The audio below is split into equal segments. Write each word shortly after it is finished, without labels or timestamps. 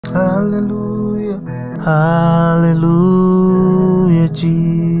Hallelujah. Hallelujah,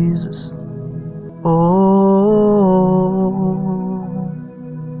 Jesus. Oh,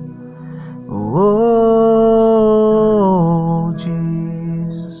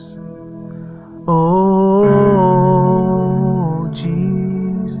 Jesus. Oh,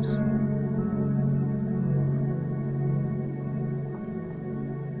 Jesus.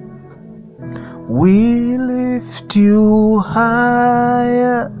 We lift you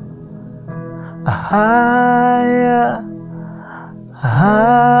higher, higher,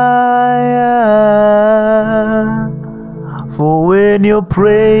 higher. For when your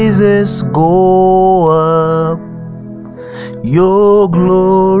praises go up, your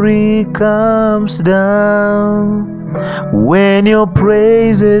glory comes down. When your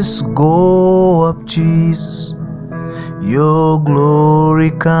praises go up, Jesus, your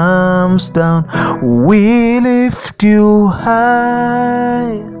glory comes down. We lift you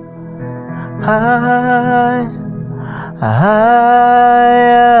high, high,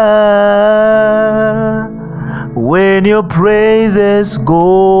 higher. When your praises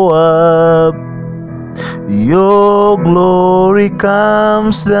go up, your glory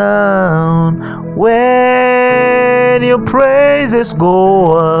comes down. When your praises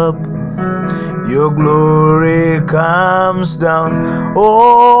go up, your glory comes down.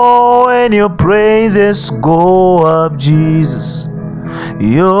 Oh, when your praises go up, Jesus,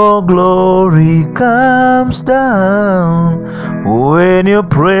 your glory comes down. When your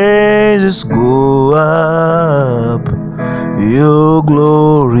praises go up, your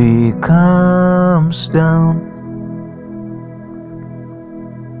glory comes down.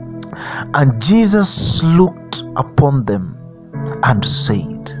 And Jesus looked upon them and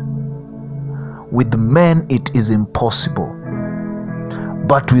said, with men it is impossible,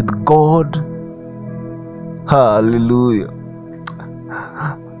 but with God, hallelujah.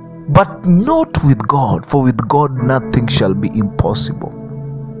 But not with God, for with God nothing shall be impossible.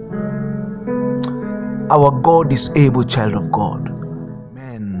 Our God is able, child of God.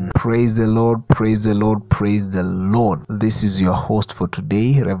 Amen. Praise the Lord, praise the Lord, praise the Lord. This is your host for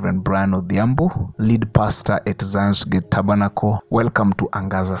today, Reverend Brian Odhiambo, lead pastor at Zion's Gate Tabernacle. Welcome to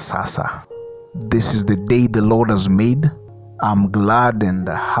Angaza Sasa. This is the day the Lord has made. I'm glad and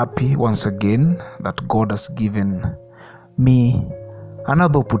happy once again that God has given me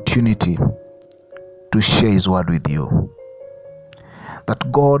another opportunity to share His word with you.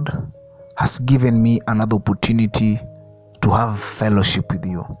 That God has given me another opportunity to have fellowship with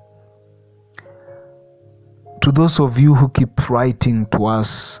you. To those of you who keep writing to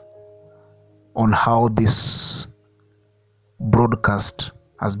us on how this broadcast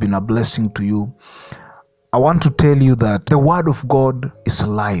has been a blessing to you, I want to tell you that the Word of God is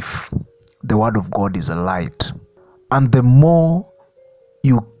life. The Word of God is a light. And the more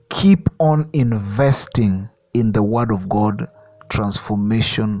you keep on investing in the Word of God,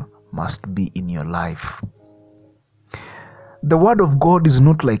 transformation must be in your life. The Word of God is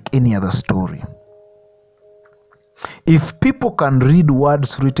not like any other story. If people can read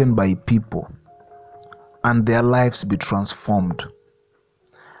words written by people and their lives be transformed,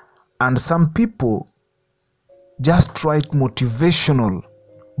 and some people just write motivational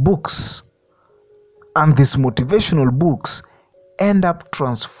books, and these motivational books end up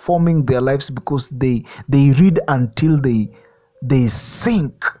transforming their lives because they read until they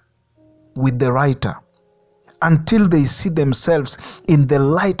sink with the writer, until they see themselves in the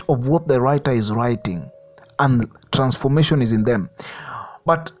light of what the writer is writing, and transformation is in them.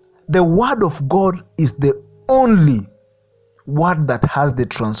 But the Word of God is the only word that has the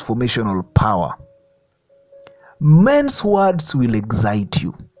transformational power. Men's words will excite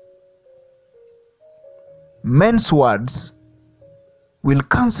you. Men's words will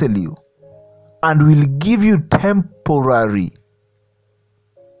cancel you and will give you temporary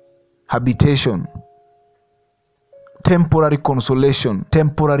habitation, temporary consolation,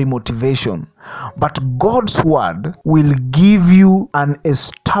 temporary motivation. But God's word will give you an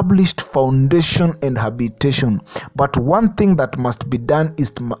established foundation and habitation. But one thing that must be done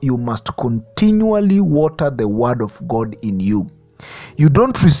is you must continually water the word of God in you. You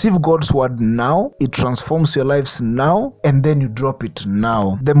don't receive God's word now, it transforms your lives now, and then you drop it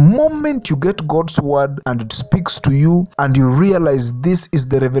now. The moment you get God's word and it speaks to you and you realize this is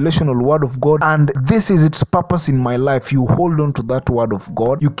the revelational word of God and this is its purpose in my life, you hold on to that word of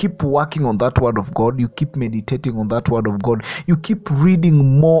God. You keep working on that word of God. You keep meditating on that word of God. You keep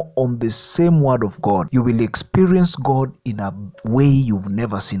reading more on the same word of God. You will experience God in a way you've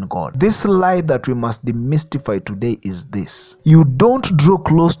never seen God. This lie that we must demystify today is this: you don't draw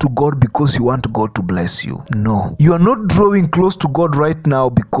close to God because you want God to bless you. No. You are not drawing close to God right now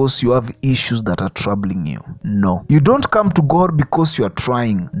because you have issues that are troubling you. No. You don't come to God because you are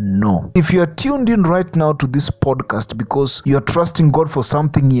trying. No. If you are tuned in right now to this podcast because you are trusting God for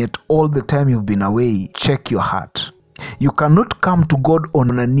something yet all the time you've been away, check your heart. You cannot come to God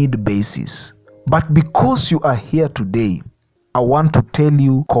on a need basis. But because you are here today, I want to tell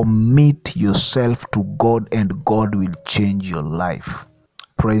you, commit yourself to God and God will change your life.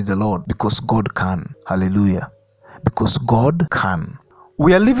 Praise the Lord, because God can. Hallelujah. Because God can.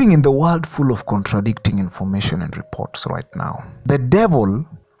 We are living in the world full of contradicting information and reports right now. The devil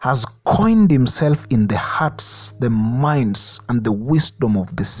has coined himself in the hearts, the minds, and the wisdom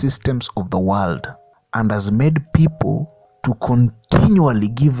of the systems of the world and has made people to continually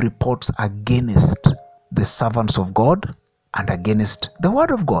give reports against the servants of God and against the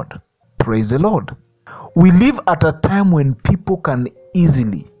word of God. Praise the Lord. We live at a time when people can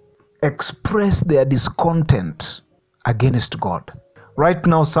easily express their discontent against God. Right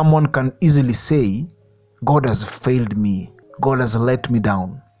now, someone can easily say, God has failed me. God has let me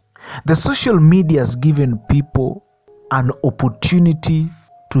down. The social media has given people an opportunity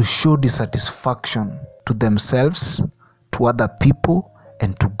to show dissatisfaction to themselves, to other people,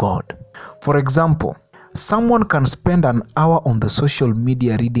 and to God. For example, someone can spend an hour on the social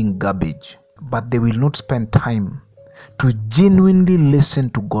media reading garbage, but they will not spend time to genuinely listen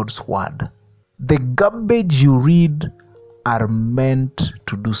to God's word. The garbage you read are meant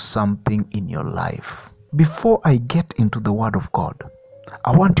to do something in your life. Before I get into the word of God,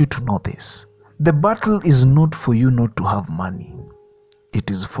 I want you to know this. The battle is not for you not to have money. It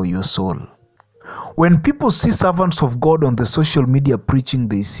is for your soul. When people see servants of God on the social media preaching,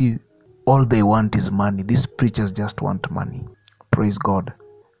 they see all they want is money. These preachers just want money. Praise God.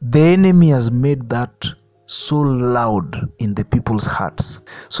 The enemy has made that so loud in the people's hearts,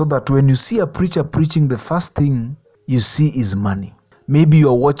 so that when you see a preacher preaching, the first thing you see is money. Maybe you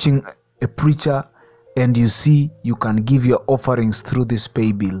are watching a preacher and you see you can give your offerings through this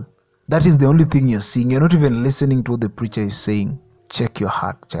pay bill. That is the only thing you're seeing. You're not even listening to what the preacher is saying. Check your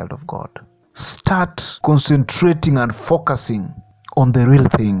heart, child of God. Start concentrating and focusing on the real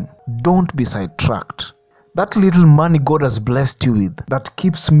thing. Don't be sidetracked. That little money God has blessed you with that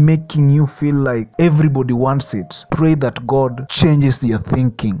keeps making you feel like everybody wants it. Pray that God changes your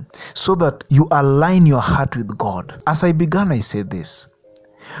thinking so that you align your heart with God. As I began, I said this.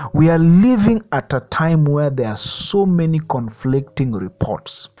 We are living at a time where there are so many conflicting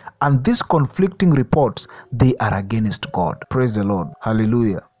reports. And these conflicting reports, they are against God. Praise the Lord.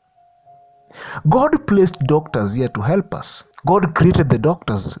 Hallelujah. God placed doctors here to help us. God created the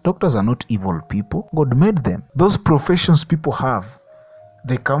doctors. Doctors are not evil people. God made them. Those professions people have,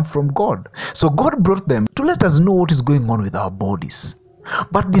 they come from God. So God brought them to let us know what is going on with our bodies.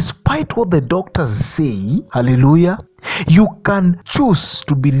 But despite what the doctors say, hallelujah, you can choose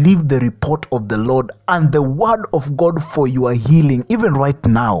to believe the report of the Lord and the word of God for your healing, even right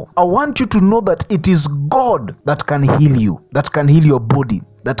now. I want you to know that it is God that can heal you, that can heal your body,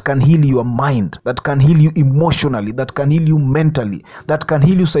 that can heal your mind, that can heal you emotionally, that can heal you mentally, that can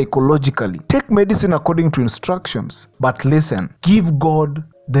heal you psychologically. Take medicine according to instructions. But listen, give God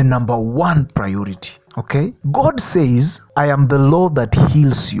the number one priority. Okay? God says, I am the Lord that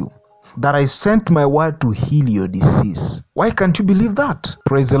heals you, that I sent my word to heal your disease. Why can't you believe that?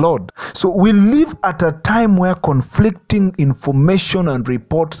 Praise the Lord. So we live at a time where conflicting information and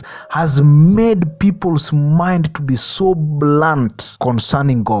reports has made people's mind to be so blunt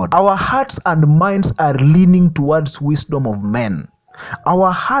concerning God. Our hearts and minds are leaning towards wisdom of men.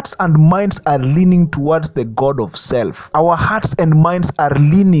 Our hearts and minds are leaning towards the God of self. Our hearts and minds are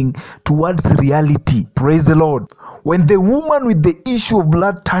leaning towards reality. Praise the Lord. When the woman with the issue of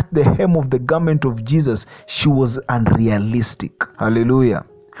blood touched the hem of the garment of Jesus, she was unrealistic. Hallelujah.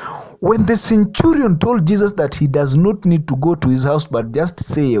 When the centurion told Jesus that he does not need to go to his house but just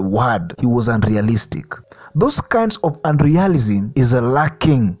say a word, he was unrealistic. Those kinds of unrealism is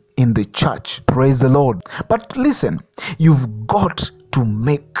lacking in the church. Praise the Lord. But listen, you've got to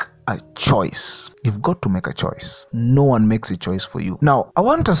make a choice. You've got to make a choice. No one makes a choice for you. Now, I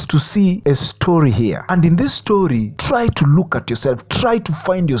want us to see a story here. And in this story, try to look at yourself. Try to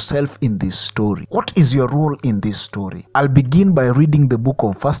find yourself in this story. What is your role in this story? I'll begin by reading the book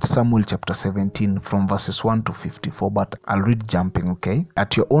of 1 Samuel chapter 17 from verses 1 to 54, but I'll read jumping, okay?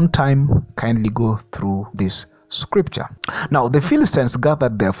 At your own time, kindly go through this scripture. Now, the Philistines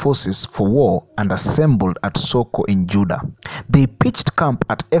gathered their forces for war and assembled at Soko in Judah. They pitched camp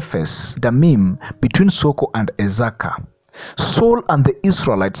at Ephes Damim between Soko and Ezekah. Saul and the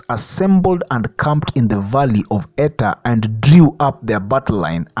Israelites assembled and camped in the valley of Etam and drew up their battle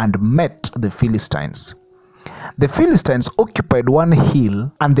line and met the Philistines. The Philistines occupied one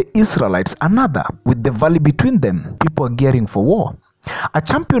hill and the Israelites another, with the valley between them. People are gearing for war. A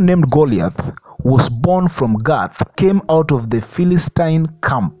champion named Goliath was born from Gath, came out of the Philistine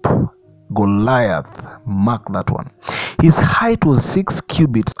camp. Goliath, mark that one. His height was 6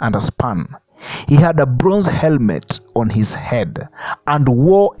 cubits and a span. He had a bronze helmet on his head and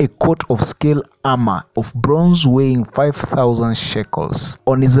wore a coat of scale armor of bronze weighing 5,000 shekels.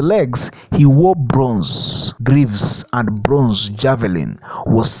 On his legs he wore bronze greaves, and bronze javelin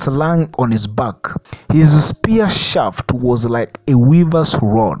was slung on his back. His spear shaft was like a weaver's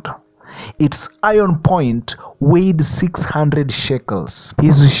rod. Its iron point weighed 600 shekels.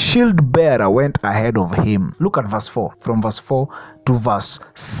 His shield bearer went ahead of him. Look at verse 4. From verse 4 to verse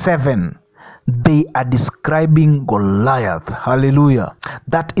 7. They are describing Goliath. Hallelujah.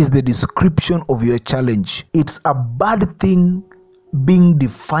 That is the description of your challenge. It's a bad thing being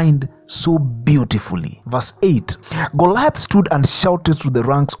defined so beautifully. Verse 8. Goliath stood and shouted to the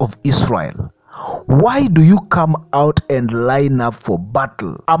ranks of Israel, "Why do you come out and line up for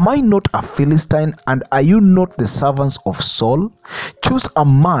battle? Am I not a Philistine, and are you not the servants of Saul? Choose a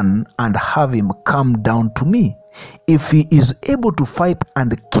man and have him come down to me. If he is able to fight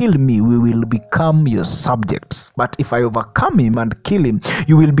and kill me, we will become your subjects. But if I overcome him and kill him,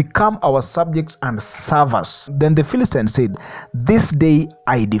 you will become our subjects and serve us." Then the Philistines said, "This day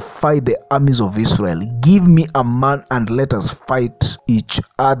I defy the armies of Israel. Give me a man and let us fight each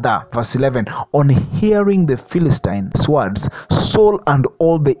other." Verse 11. On hearing the Philistines' words, Saul and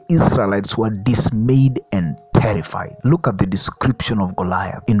all the Israelites were dismayed and terrified. Look at the description of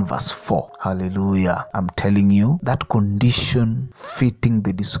Goliath in verse 4. Hallelujah. I'm telling you, that condition fitting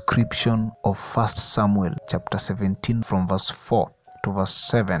the description of 1 Samuel chapter 17 from verse 4 to verse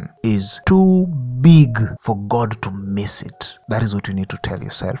 7 is too big for God to miss it. That is what you need to tell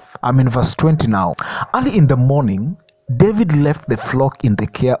yourself. I'm in verse 20 now. Early in the morning, David left the flock in the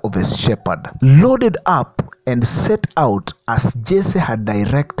care of a shepherd, loaded up and set out as Jesse had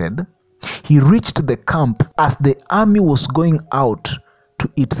directed. He reached the camp as the army was going out to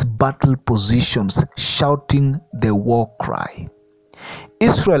its battle positions, shouting the war cry.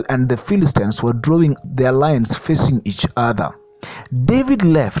 Israel and the Philistines were drawing their lines facing each other. David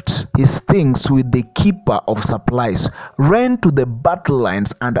left his things with the keeper of supplies, ran to the battle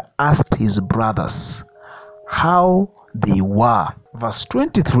lines and asked his brothers how they were. Verse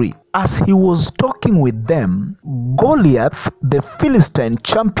 23. As he was talking with them, Goliath, the Philistine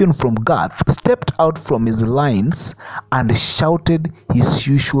champion from Gath, stepped out from his lines and shouted his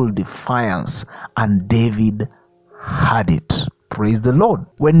usual defiance, and David heard it. Praise the Lord.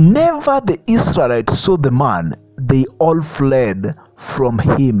 Whenever the Israelites saw the man, they all fled from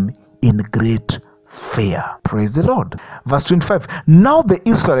him in great fear. Praise the Lord. Verse 25. Now the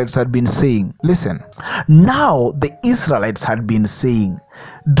Israelites had been saying, listen, now the Israelites had been saying,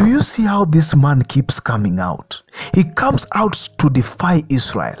 "Do you see how this man keeps coming out? He comes out to defy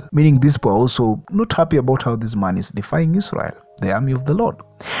Israel." Meaning these people are also not happy about how this man is defying Israel, the army of the Lord.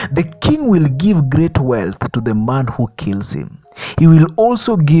 "The king will give great wealth to the man who kills him. He will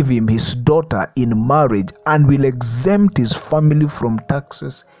also give him his daughter in marriage and will exempt his family from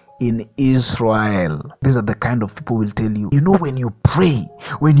taxes in Israel." These are the kind of people who will tell you, when you pray,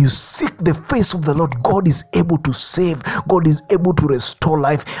 when you seek the face of the Lord, God is able to save, God is able to restore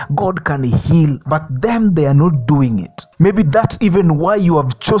life, God can heal, but them, they are not doing it. Maybe that's even why you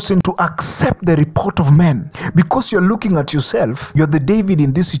have chosen to accept the report of men, because you're looking at yourself. You're the David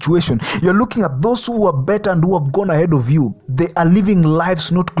in this situation. You're looking at those who are better and who have gone ahead of you. They are living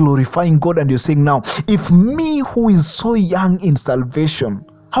lives not glorifying God, and you're saying, now, if me who is so young in salvation,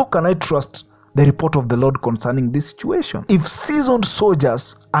 how can I trust the report of the Lord concerning this situation? If seasoned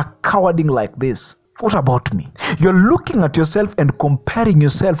soldiers are cowarding like this, what about me? You're looking at yourself and comparing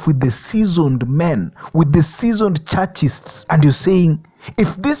yourself with the seasoned men, with the seasoned churchists, and you're saying,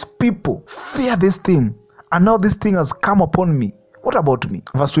 if these people fear this thing, and now this thing has come upon me, what about me?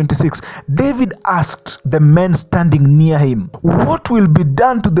 Verse 26. David asked the men standing near him, "What will be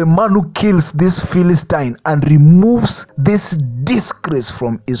done to the man who kills this Philistine and removes this disgrace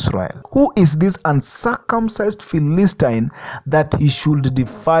from Israel? Who is this uncircumcised Philistine that he should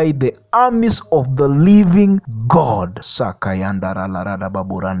defy the armies of the living God?"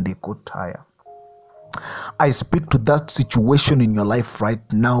 I speak to that situation in your life right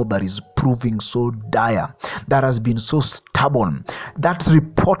now that is proving so dire, that has been so stubborn, that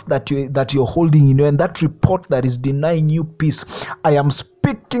report that you're holding in you, and that report that is denying you peace, I am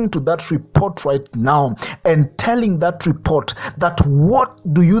speaking to that report right now and telling that report that what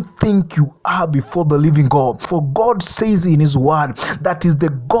do you think you are before the living God? For God says in his word that is the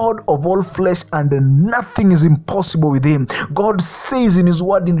God of all flesh and nothing is impossible with him. God says in his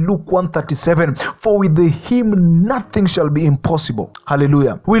word in Luke 1:37, for with him nothing shall be impossible.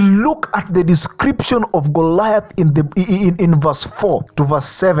 Hallelujah. We look at the description of Goliath in verse 4 to verse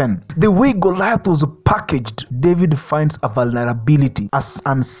 7. The way Goliath was packaged, David finds a vulnerability, as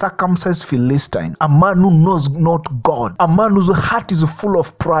uncircumcised Philistine, a man who knows not God, a man whose heart is full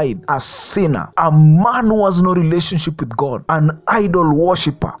of pride, a sinner, a man who has no relationship with God, an idol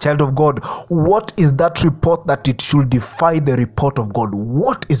worshiper. Child of God, what is that report that it should defy the report of God?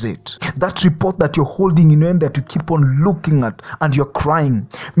 What is it? That report that you're holding in your hand that you keep on looking at and you're crying.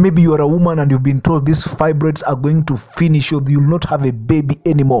 Maybe you're a woman and you've been told these fibroids are going to finish you, you'll not have a baby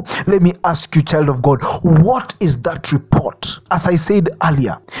anymore. Let me ask you, child of God, what is that report? As I said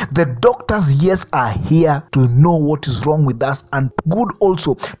earlier, the doctors, yes, are here to know what is wrong with us and good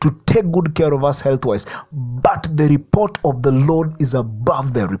also to take good care of us health-wise. But the report of the Lord is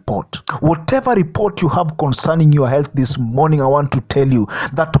above the report. Whatever report you have concerning your health this morning, I want to tell you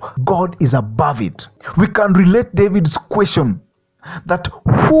that God is above it. We can relate David's question that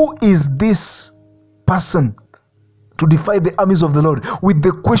who is this person to defy the armies of the Lord with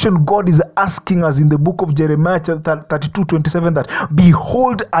the question God is asking us in the book of Jeremiah chapter 32:27, that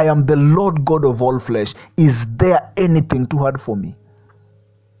behold, I am the Lord God of all flesh. Is there anything too hard for me?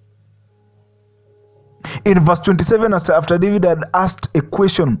 In verse 27, after David had asked a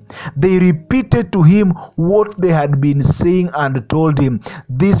question, they repeated to him what they had been saying and told him,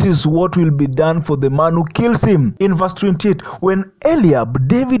 this is what will be done for the man who kills him. In verse 28, when Eliab,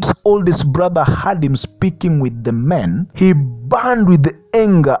 David's oldest brother, heard him speaking with the men, he burned with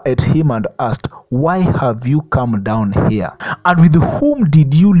anger at him and asked, why have you come down here? And with whom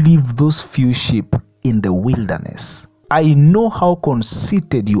did you leave those few sheep in the wilderness? I know how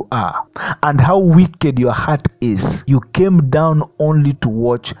conceited you are and how wicked your heart is. You came down only to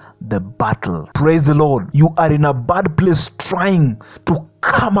watch the battle. Praise the Lord. You are in a bad place trying to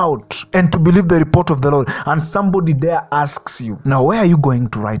come out and to believe the report of the Lord. And somebody there asks you, now where are you going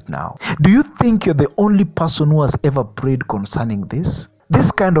to right now? Do you think you're the only person who has ever prayed concerning this?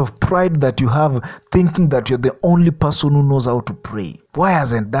 This kind of pride that you have, thinking that you're the only person who knows how to pray. Why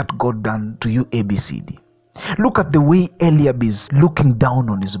hasn't that God done to you ABCD? Look at the way Eliab is looking down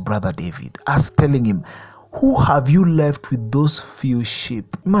on his brother David, as telling him, who have you left with those few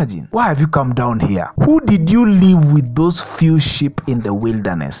sheep? Imagine, why have you come down here? Who did you leave with those few sheep in the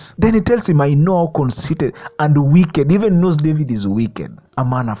wilderness? Then he tells him, I know how conceited and wicked, even knows David is wicked, a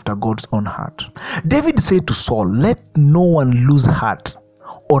man after God's own heart. David said to Saul, let no one lose heart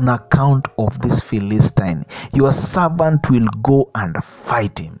on account of this Philistine. Your servant will go and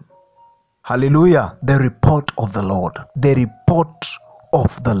fight him. Hallelujah. The report of the Lord. The report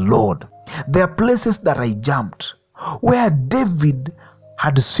of the Lord. There are places that I jumped where David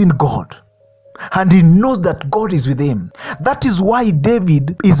had seen God and he knows that God is with him. That is why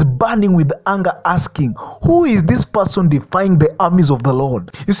David is burning with anger, asking, who is this person defying the armies of the Lord?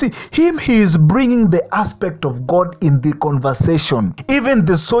 You see, he is bringing the aspect of God in the conversation. Even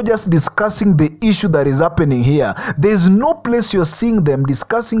the soldiers discussing the issue that is happening here, there is no place you're seeing them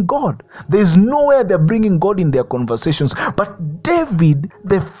discussing God. There is nowhere they're bringing God in their conversations. But David,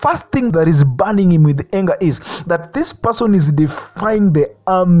 the first thing that is burning him with anger is that this person is defying the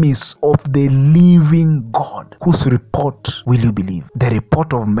armies of the living God. Whose report will you believe? The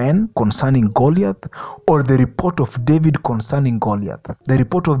report of men concerning Goliath, or the report of David concerning Goliath? The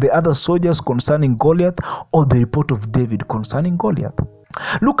report of the other soldiers concerning Goliath, or the report of David concerning Goliath?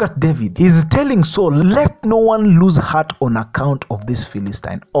 Look at David. He's telling Saul, let no one lose heart on account of this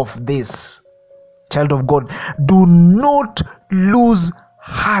Philistine, of this. Child of God, do not lose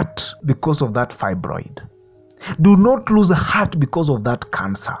heart because of that fibroid. Do not lose heart because of that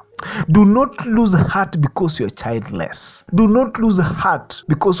cancer. Do not lose heart because you're childless. Do not lose heart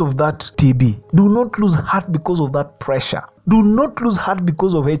because of that TB. Do not lose heart because of that pressure. Do not lose heart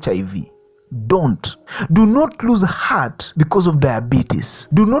because of HIV. Don't. Do not lose heart because of diabetes.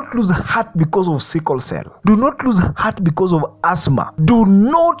 Do not lose heart because of sickle cell. Do not lose heart because of asthma. Do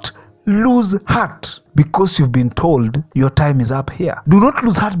not lose heart because you've been told your time is up here. Do not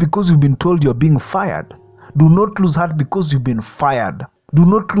lose heart because you've been told you're being fired. Do not lose heart because you've been fired Do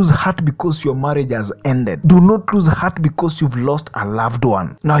not lose heart because your marriage has ended. Do not lose heart because you've lost a loved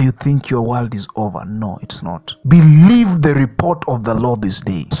one. Now you think your world is over. No, it's not. Believe the report of the Lord this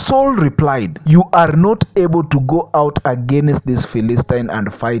day. Saul replied, "You are not able to go out against this Philistine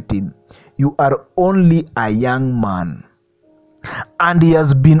and fight him. You are only a young man, and he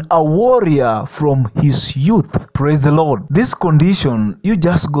has been a warrior from his youth." Praise the Lord. This condition, you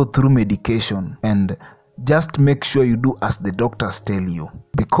just go through medication and just make sure you do as the doctors tell you.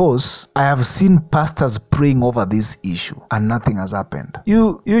 Because I have seen pastors praying over this issue and nothing has happened.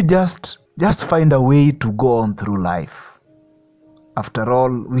 You just find a way to go on through life. After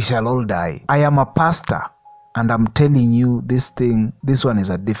all, we shall all die. I am a pastor and I'm telling you this one is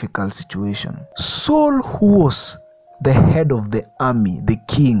a difficult situation. Saul, who was the head of the army, the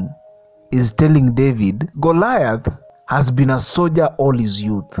king, is telling David, Goliath has been a soldier all his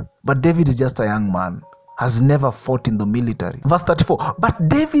youth, but David is just a young man, has never fought in the military. Verse 34, but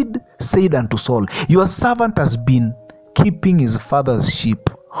David said unto Saul, your servant has been keeping his father's sheep.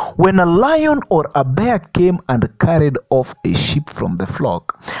 When a lion or a bear came and carried off a sheep from the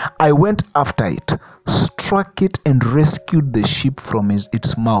flock, I went after it, struck it and rescued the sheep from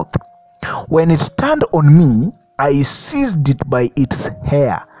its mouth. When it turned on me, I seized it by its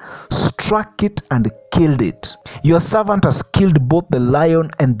hair, struck it and killed it. Your servant has killed both the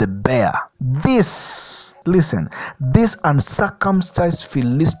lion and the bear. This uncircumcised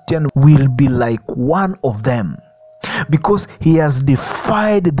Philistine will be like one of them, because he has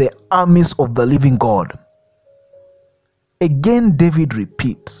defied the armies of the living God. Again, David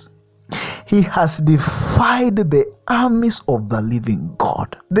repeats, he has defied the armies of the living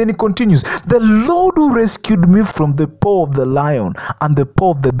God. Then he continues, the Lord who rescued me from the paw of the lion and the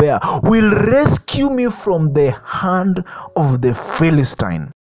paw of the bear will rescue me from the hand of the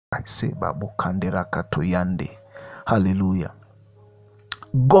Philistine. I say, Babu Kandera Katoyande. Hallelujah.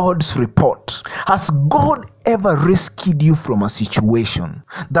 God's report. Has God ever rescued you from a situation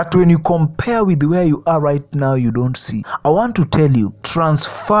that when you compare with where you are right now, you don't see? I want to tell you,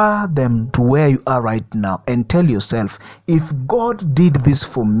 transfer them to where you are right now and tell yourself, if God did this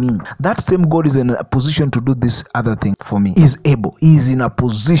for me, that same God is in a position to do this other thing for me. He is able. He is in a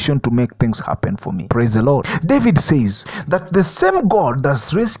position to make things happen for me. Praise the Lord. David says that the same God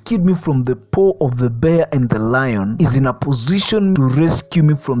that's rescued me from the paw of the bear and the lion is in a position to rescue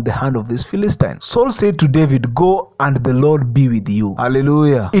me from the hand of this Philistine. Saul said to David, go and the Lord be with you.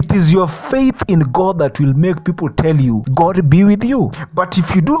 Hallelujah. It is your faith in God that will make people tell you, God be with you. But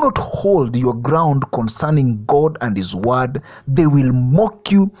if you do not hold your ground concerning God and his word, they will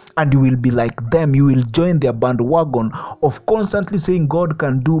mock you and you will be like them. You will join their bandwagon of constantly saying God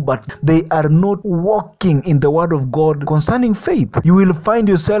can do, but they are not walking in the word of God concerning faith. You will find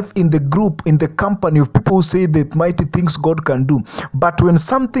yourself in the group, in the company of people who say the mighty things God can do. But when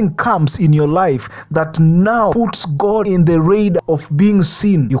something comes in your life that now puts God in the radar of being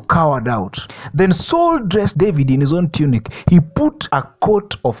seen, you cowered out. Then Saul dressed David in his own tunic. He put a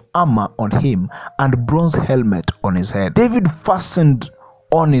coat of armor on him and a bronze helmet on his head. David fastened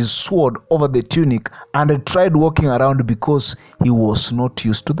on his sword over the tunic and tried walking around because he was not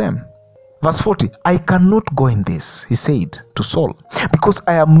used to them. Verse 40, I cannot go in this, he said to Saul, because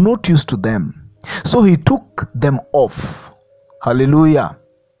I am not used to them. So he took them off. Hallelujah.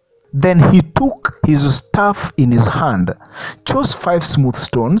 Then he took his staff in his hand, chose 5 smooth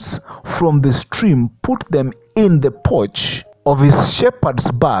stones from the stream, put them in the pouch of his shepherd's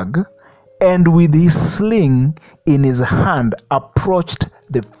bag, and with his sling in his hand approached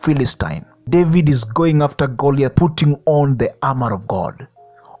the Philistine. David is going after Goliath, putting on the armor of God.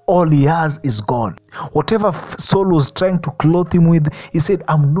 All he has is God. Whatever Saul was trying to clothe him with, he said,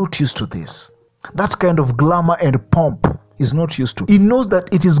 I'm not used to this. That kind of glamour and pomp is not used to. He knows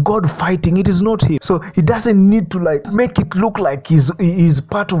that it is God fighting, it is not him. So he doesn't need to make it look like he's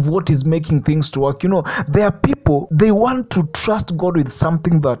part of what is making things to work. You know, there are people, they want to trust God with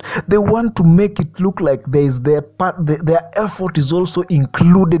something that they want to make it look like there is their part, their effort is also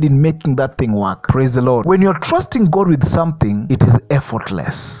included in making that thing work. Praise the Lord. When you're trusting God with something, it is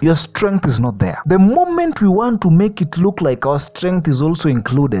effortless. Your strength is not there. The moment we want to make it look like our strength is also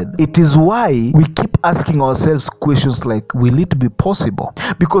included, it is why we keep asking ourselves questions like, will it be possible?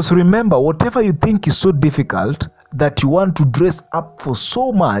 Because remember, whatever you think is so difficult, that you want to dress up for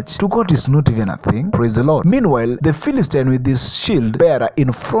so much, to God is not even a thing. Praise the Lord. Meanwhile, the Philistine with his shield bearer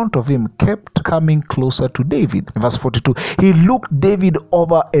in front of him kept coming closer to David. Verse 42, he looked David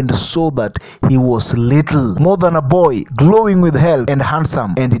over and saw that he was little more than a boy, glowing with health and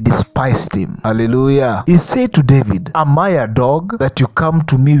handsome, and he despised him. Hallelujah. He said to David, am I a dog that you come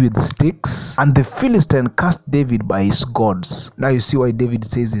to me with sticks? And the Philistine cast David by his gods. Now you see why David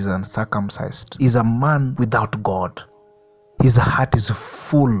says he's uncircumcised. He's a man without God. His heart is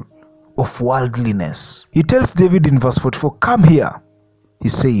full of worldliness. He tells David in verse 44, come here, he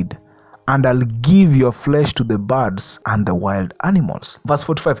said, and I'll give your flesh to the birds and the wild animals. Verse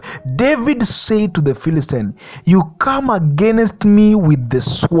 45, David said to the Philistine, you come against me with the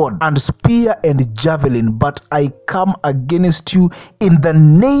sword and spear and javelin, but I come against you in the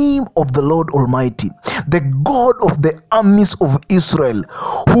name of the Lord Almighty, the God of the armies of Israel,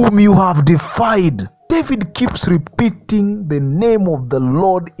 whom you have defied. David keeps repeating the name of the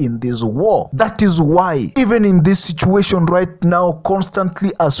Lord in this war. That is why, even in this situation right now,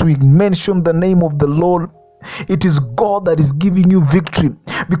 constantly as we mention the name of the Lord, it is God that is giving you victory.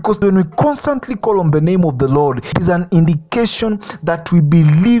 Because when we constantly call on the name of the Lord, it is an indication that we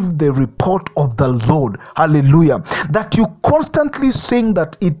believe the report of the Lord. Hallelujah. That you constantly saying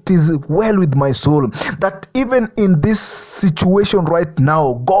that it is well with my soul. That even in this situation right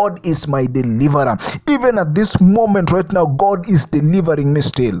now, God is my deliverer. Even at this moment right now, God is delivering me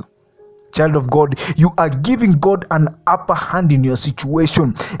still. Child of God, you are giving God an upper hand in your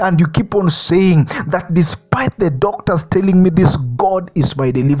situation, and you keep on saying that despite the doctors telling me this, God is my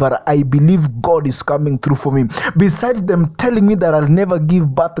deliverer, I believe God is coming through for me. Besides them telling me that I'll never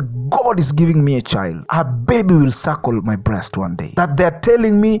give birth, God is giving me a child. A baby will suckle my breast one day. That they're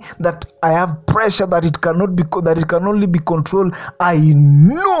telling me that I have pressure, that it cannot be, that it can only be controlled. I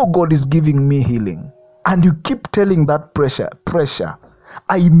know God is giving me healing. And you keep telling that pressure,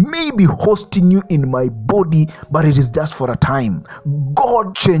 I may be hosting you in my body, but it is just for a time.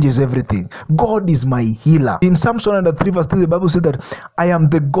 God changes everything. God is my healer. In Psalms 103 verse 3, the Bible says that I am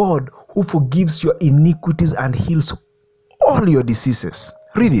the God who forgives your iniquities and heals all your diseases.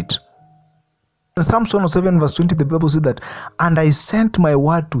 Read it. In Psalms 107 verse 20, the Bible says that, and I sent my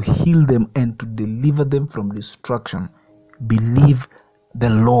word to heal them and to deliver them from destruction. Believe the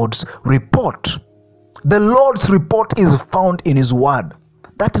Lord's report. The Lord's report is found in his word.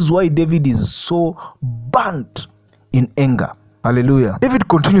 That is why David is so burnt in anger. Hallelujah. David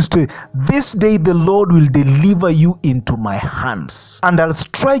continues to say, this day the Lord will deliver you into my hands, and I'll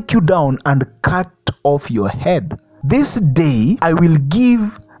strike you down and cut off your head. This day I will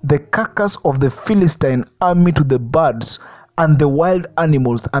give the carcass of the Philistine army to the birds and the wild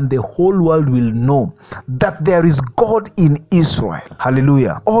animals, and the whole world will know that there is God in Israel.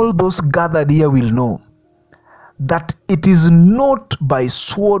 Hallelujah. All those gathered here will know that it is not by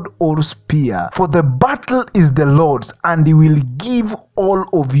sword or spear, for the battle is the Lord's, and he will give all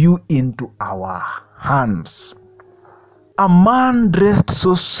of you into our hands. A man dressed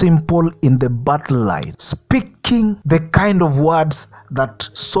so simple in the battle line, speaking the kind of words that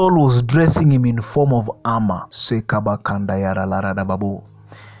Saul was dressing him in form of armor.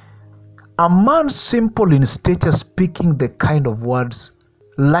 A man simple in stature, speaking the kind of words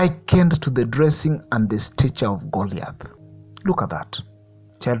likened to the dressing and the stature of Goliath. Look at that,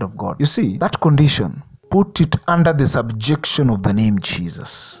 child of God. You see, that condition, put it under the subjection of the name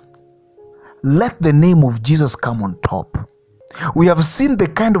Jesus. Let the name of Jesus come on top. We have seen the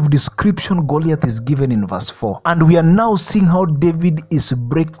kind of description Goliath is given in verse 4. And we are now seeing how David is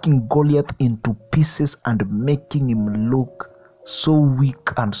breaking Goliath into pieces and making him look so weak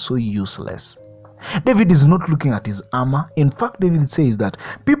and so useless. David is not looking at his armor. In fact, David says that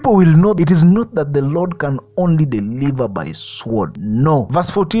people will know it is not that the Lord can only deliver by sword. No.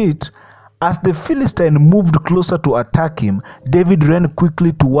 Verse 48, as the Philistine moved closer to attack him, David ran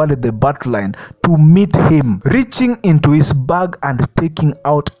quickly toward the battle line to meet him. Reaching into his bag and taking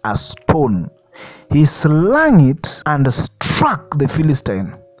out a stone, he slung it and struck the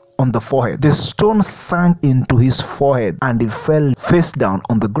Philistine on the forehead. The stone sank into his forehead and he fell face down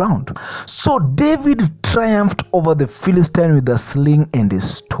on the ground. So David triumphed over the Philistine with a sling and a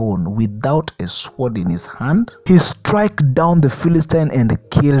stone, without a sword in his hand. He struck down the Philistine and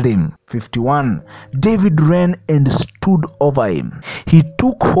killed him. 51. David ran and stood over him. He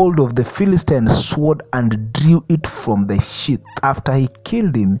took hold of the Philistine's sword and drew it from the sheath. After he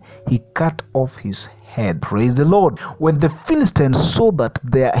killed him, he cut off his head. Praise the Lord. When the Philistines saw that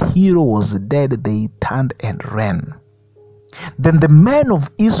their hero was dead, they turned and ran. Then the men of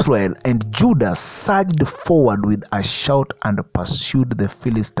Israel and Judah surged forward with a shout and pursued the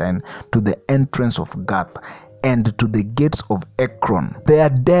Philistine to the entrance of Gath and to the gates of Ekron. Their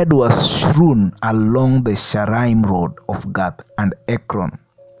dead were strewn along the Sharaim road of Gath and Ekron.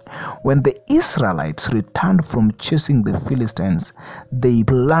 When the Israelites returned from chasing the Philistines, they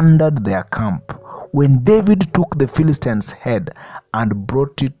plundered their camp. When David took the Philistines' head and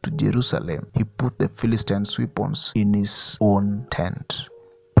brought it to Jerusalem, he put the Philistines' weapons in his own tent.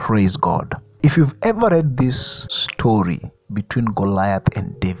 Praise God. If you've ever read this story between Goliath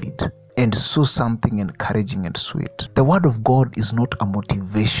and David and saw something encouraging and sweet, the Word of God is not a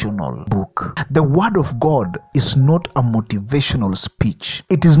motivational book. The Word of God is not a motivational speech.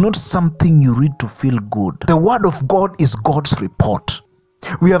 It is not something you read to feel good. The Word of God is God's report.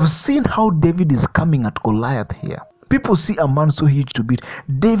 We have seen how David is coming at Goliath here. People see a man so huge to beat.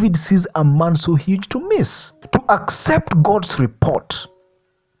 David sees a man so huge to miss. To accept God's report,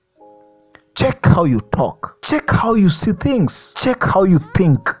 check how you talk. Check how you see things. Check how you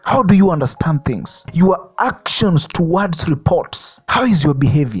think. How do you understand things? Your actions towards reports. How is your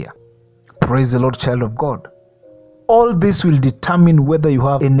behavior? Praise the Lord, child of God. All this will determine whether you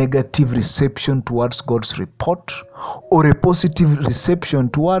have a negative reception towards God's report or a positive reception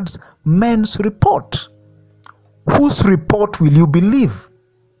towards men's report. Whose report will you believe?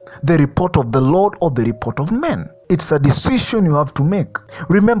 The report of the Lord or the report of men? It's a decision you have to make.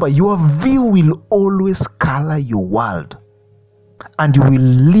 Remember, your view will always color your world, and you will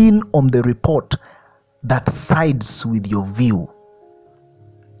lean on the report that sides with your view.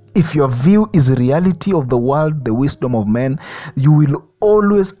 If your view is reality of the world, the wisdom of men, you will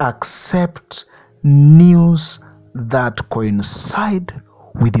always accept news that coincide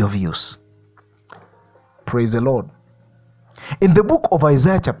with your views. Praise the Lord. In the book of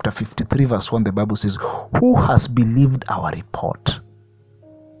Isaiah chapter 53 verse 1, the Bible says, "Who has believed our report?"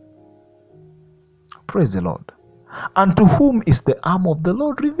 Praise the Lord. "And to whom is the arm of the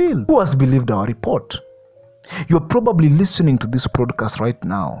Lord revealed?" Who has believed our report? You're probably listening to this broadcast right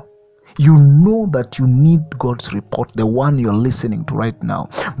now. You know that you need God's report, the one you're listening to right now.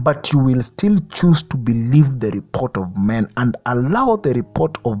 But you will still choose to believe the report of men and allow the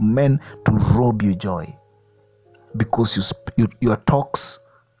report of men to rob you joy. Because your talks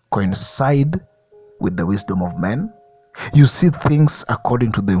coincide with the wisdom of men. You see things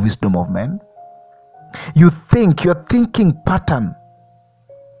according to the wisdom of men. You think your thinking pattern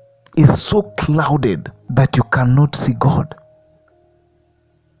is so clouded that you cannot see God.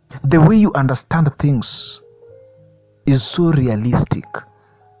 The way you understand things is so realistic.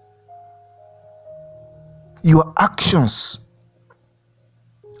 Your actions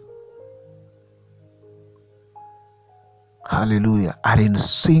hallelujah, are in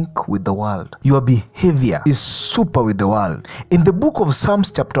sync with the world. Your behavior is super with the world. In the book of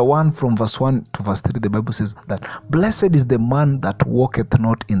Psalms chapter 1 from verse 1 to verse 3, the Bible says that, "Blessed is the man that walketh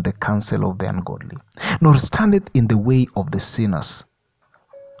not in the counsel of the ungodly, nor standeth in the way of the sinners,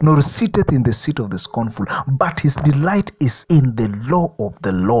 nor sitteth in the seat of the scornful, but his delight is in the law of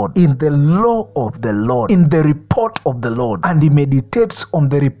the Lord," in the law of the Lord, in the report of the Lord, and he meditates on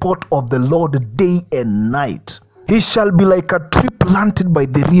the report of the Lord day and night. He shall be like a tree planted by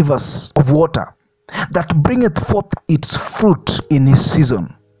the rivers of water, that bringeth forth its fruit in his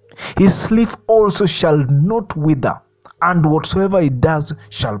season. His leaf also shall not wither, and whatsoever he does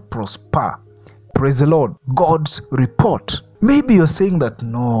shall prosper. Praise the Lord. God's report. Maybe you're saying that,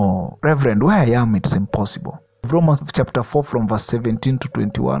 "No, Reverend, where I am, it's impossible." Romans chapter 4 from verse 17 to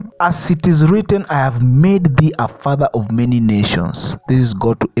 21. "As it is written, I have made thee a father of many nations." This is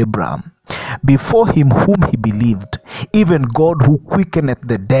God to Abraham. "Before him whom he believed, even God who quickeneth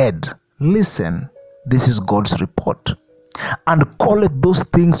the dead." Listen, this is God's report. "And calleth those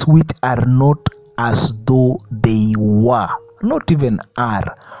things which are not as though they were." Not even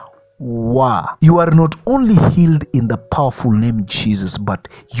are. Were. You are not only healed in the powerful name Jesus, but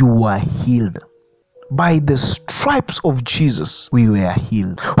you are healed. By the stripes of Jesus we were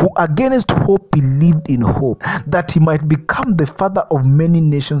healed. "Who against hope believed in hope, that he might become the father of many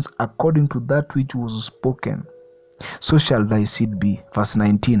nations, according to that which was spoken, so shall thy seed be." Verse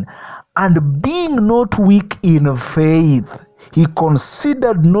 19. "And being not weak in faith, he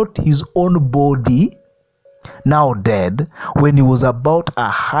considered not his own body now dead, when he was about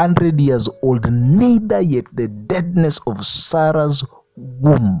 100 years old, neither yet the deadness of Sarah's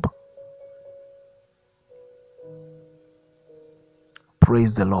womb."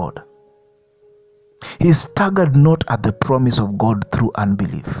 Praise the Lord. "He staggered not at the promise of God through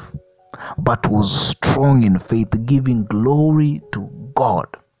unbelief, but was strong in faith, giving glory to God,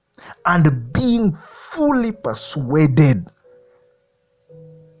 and being fully persuaded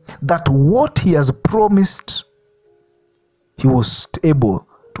that what he has promised, he was able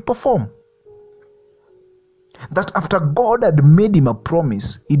to perform." That after God had made him a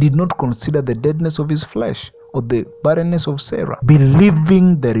promise, he did not consider the deadness of his flesh or the barrenness of Sarah,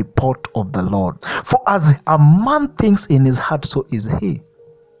 believing the report of the Lord. For as a man thinks in his heart, so is he.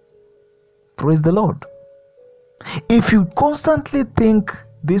 Praise the Lord. If you constantly think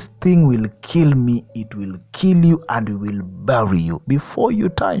this thing will kill me, it will kill you and it will bury you before your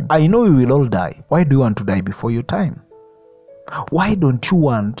time. I know you will all die. Why do you want to die before your time? Why don't you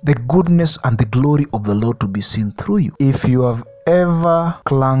want the goodness and the glory of the Lord to be seen through you? If you have ever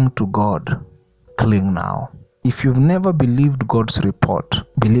clung to God, cling now. If you've never believed God's report,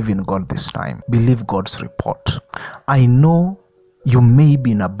 believe in God this time. Believe God's report. I know you may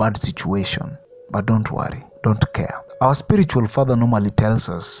be in a bad situation, but don't worry. Don't care. Our spiritual father normally tells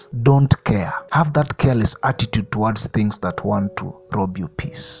us, don't care. Have that careless attitude towards things that want to rob you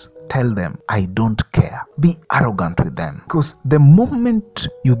peace. Tell them, I don't care. Be arrogant with them. Because the moment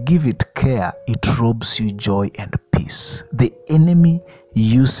you give it care, it robs you joy and peace. The enemy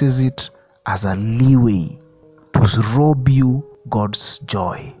uses it as a leeway to rob you God's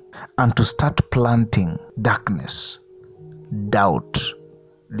joy and to start planting darkness, doubt,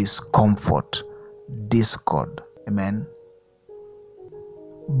 discomfort, discord. Amen.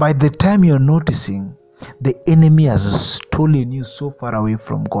 By the time you're noticing, the enemy has stolen you so far away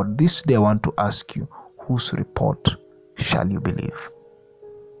from God. This day I want to ask you, whose report shall you believe?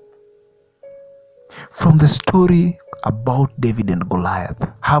 From the story about David and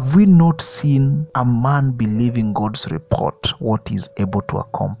Goliath, have we not seen a man believing God's report, what he is able to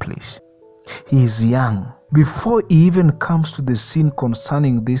accomplish? He is young. Before he even comes to the scene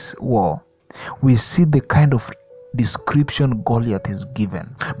concerning this war, we see the kind of description Goliath is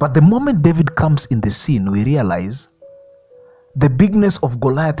given. But the moment David comes in the scene, we realize the bigness of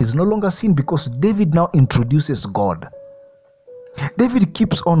Goliath is no longer seen because David now introduces God. David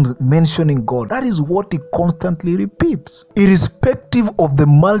keeps on mentioning God. That is what he constantly repeats. Irrespective of the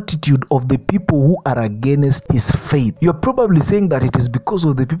multitude of the people who are against his faith. You're probably saying that it is because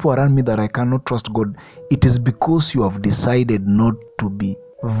of the people around me that I cannot trust God. It is because you have decided not to be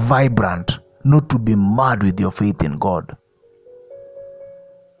vibrant, not to be mad with your faith in God.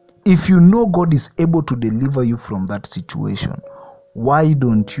 If you know God is able to deliver you from that situation, why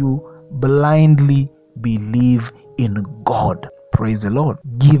don't you blindly believe in God? Praise the Lord.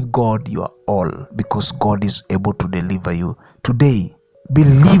 Give God your all because God is able to deliver you. Today,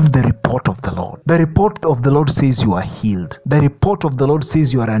 believe the report of the Lord. The report of the Lord says you are healed. The report of the Lord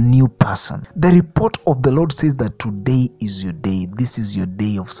says you are a new person. The report of the Lord says that today is your day. This is your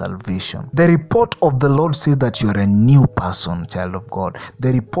day of salvation. The report of the Lord says that you are a new person, child of God.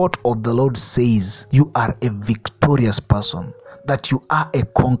 The report of the Lord says you are a victorious person, that you are a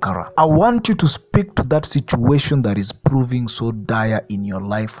conqueror. I want you to speak to that situation that is proving so dire in your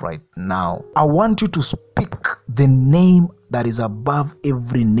life right now. I want you to speak the name that is above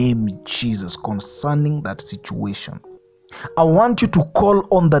every name, Jesus, concerning that situation. I want you to call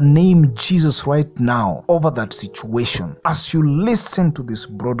on the name Jesus right now over that situation. As you listen to this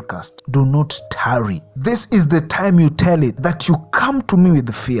broadcast, do not tarry. This is the time you tell it that you come to me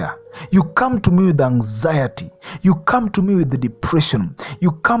with fear. You come to me with anxiety. You come to me with the depression.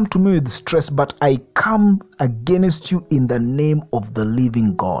 You come to me with stress, but I come against you in the name of the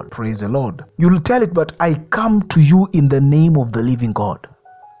living God. Praise the Lord. You'll tell it, but I come to you in the name of the living God.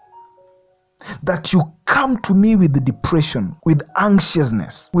 That you come to me with the depression, with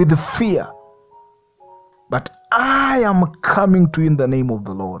anxiousness, with the fear. But I am coming to you in the name of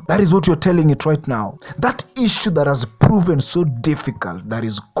the Lord. That is what you're telling it right now. That issue that has proven so difficult, that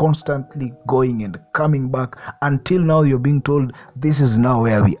is constantly going and coming back until now you're being told this is now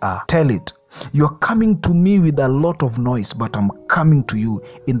where we are. Tell it. You're coming to me with a lot of noise, but I'm coming to you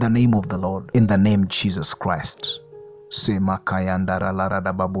in the name of the Lord, in the name Jesus Christ. Sema kayandara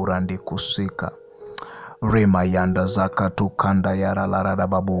larada baburande kuseka. Rema yanda zakatu kanda yara larada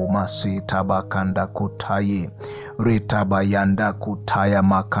babu masi tabakanda kutaye. Retaba yanda kutaya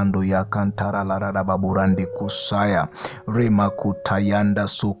makando ya kantara larada baburande kusaya. Rema kutayanda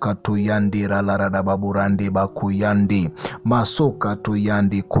soka tuyandi larada baburande bakuyandi. Masoka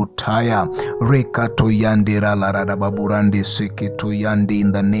tuyandi kutaya. Reka tuyandi larada baburande seke tuyandi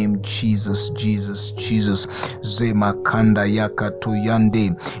in the name Jesus, Jesus, Jesus. Zema kanda yaka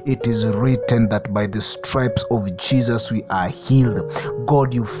tuyandi. It is written that by the stripes of Jesus we are healed.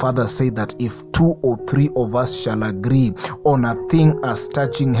 God, you Father, say that if 2 or 3 of us shall agree on a thing as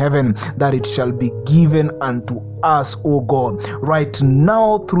touching heaven, that it shall be given unto us, oh God. Right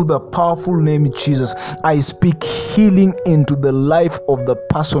now, through the powerful name Jesus, I speak healing into the life of the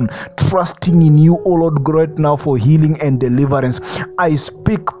person trusting in you, oh Lord, right now for healing and deliverance. I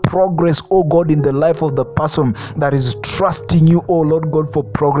speak progress, oh God, in the life of the person that is trusting you, oh Lord God, for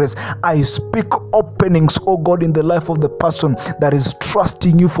progress. I speak openings, oh God, in the life of the person that is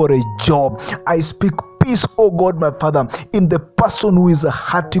trusting you for a job. I speak peace, oh God, my Father, in the person who is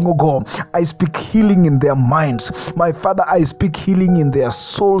hurting, oh God. I speak healing in their minds, my Father. I speak healing in their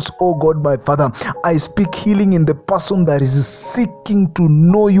souls, oh God, my Father. I speak healing in the person that is seeking to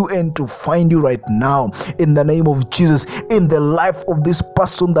know you and to find you right now, in the name of Jesus. In the life of this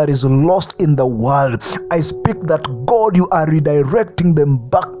person that is lost in the world, I speak that, God, you are redirecting them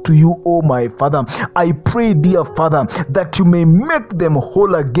back to you, oh my Father. I pray, dear Father, that you may make them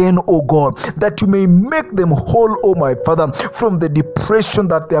whole again, oh God, that you may make them whole, oh my Father, from the depression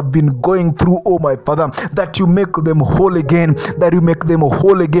that they have been going through, oh my Father, that you make them whole again, that you make them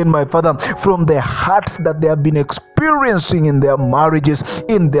whole again, my Father, from the hurts that they have been experiencing in their marriages,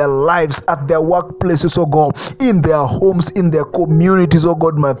 in their lives, at their workplaces, oh God, in their homes, in their communities, oh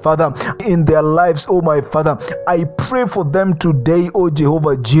God, my Father, in their lives, oh my Father. I pray for them today, oh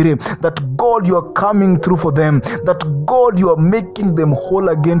Jehovah Jireh, that, God, you are coming through for them, that, God, you are making them whole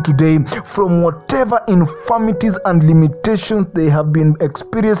again today from whatever infirmities and limitations they have been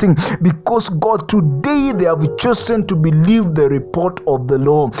experiencing, because, God, today they have chosen to believe the report of the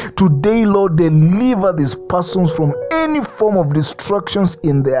Lord. Today, Lord, deliver these persons from any form of distractions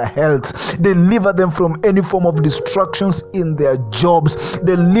in their health. Deliver them from any form of distractions in their jobs.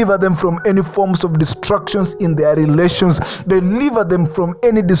 Deliver them from any forms of distractions in their relations. Deliver them from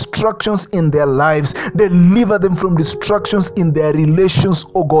any distractions in their lives. Deliver them from distractions in their relations,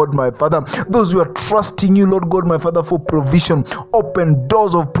 oh God, my Father. Those who are trusting you, Lord God, my Father, for provision, open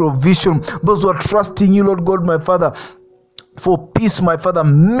doors of provision. Those who are trusting you, Lord God, my Father, for peace, my Father,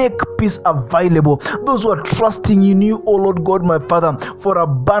 make peace available. Those who are trusting in you, oh Lord God, my Father, for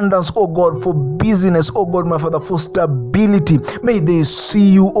abundance, oh God, for business, oh God, my Father, for stability, may they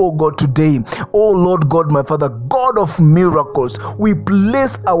see you, oh God, today. Oh Lord God, my Father, God of miracles, we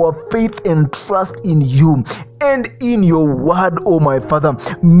place our faith and trust in you and in your word, oh my Father.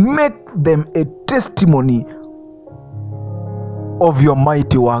 Make them a testimony of your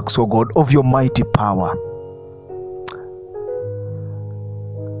mighty works, oh God, of your mighty power.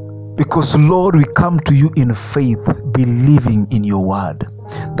 Because, Lord, we come to you in faith, believing in your word,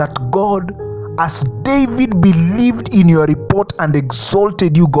 that, God, as David believed in your report and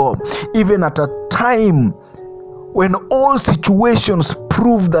exalted you, God, even at a time when all situations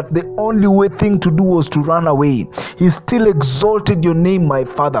proved that the only thing to do was to run away, he still exalted your name, my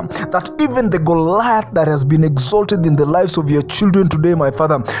Father. That even the Goliath that has been exalted in the lives of your children today, my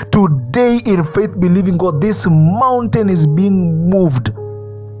Father, today in faith believing, God, this mountain is being moved.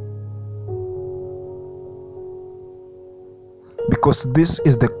 Because this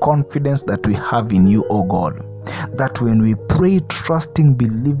is the confidence that we have in you, O God, that when we pray, trusting,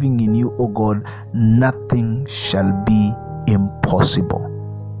 believing in you, O God, nothing shall be impossible.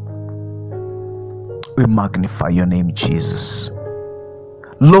 We magnify your name, Jesus.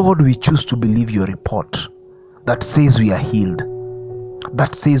 Lord, we choose to believe your report that says we are healed,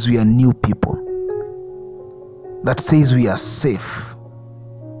 that says we are new people, that says we are safe.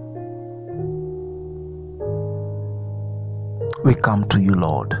 We come to you,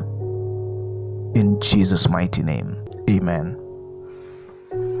 Lord, in Jesus' mighty name. Amen.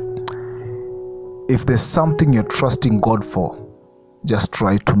 If there's something you're trusting God for, just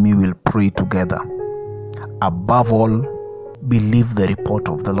write to me. We'll pray together. Above all, believe the report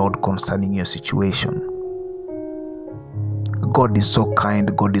of the Lord concerning your situation. God is so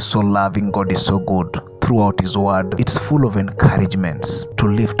kind. God is so loving. God is so good. Throughout his word, it's full of encouragements to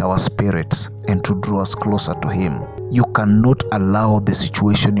lift our spirits and to draw us closer to him. You cannot allow the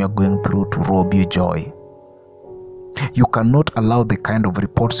situation you're going through to rob you joy. You cannot allow the kind of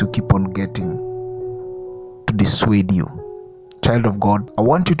reports you keep on getting to dissuade you. Child of God, I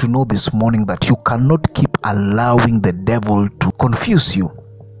want you to know this morning that you cannot keep allowing the devil to confuse you.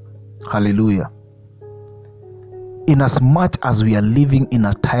 Hallelujah. In as much as we are living in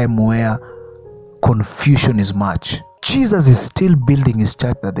a time where confusion is much, Jesus is still building his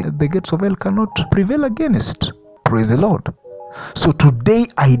church that the gates of hell cannot prevail against. Praise the Lord. So today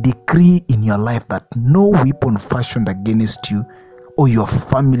I decree in your life that no weapon fashioned against you or your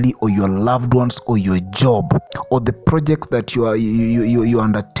family or your loved ones or your job or the projects that you are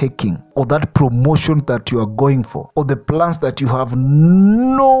undertaking or that promotion that you are going for or the plans that you have,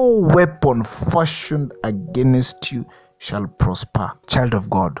 no weapon fashioned against you shall prosper. Child of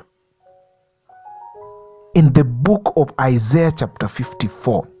God, In the book of Isaiah chapter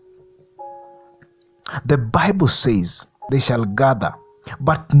 54, the Bible says, they shall gather,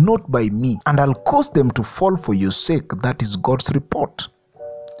 but not by me, and I'll cause them to fall for your sake. That is God's report.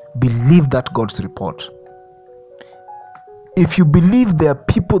 Believe that God's report. If you believe there are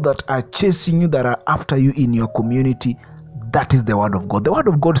people that are chasing you, that are after you in your community, that is the word of God. The word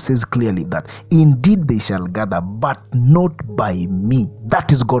of God says clearly that indeed they shall gather, but not by me.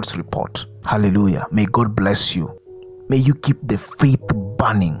 That is God's report. Hallelujah. May God bless you. May you keep the faith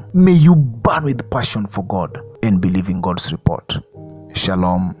burning. May you burn with passion for God and believe in God's report.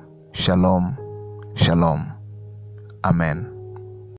 Shalom, shalom, shalom. Amen.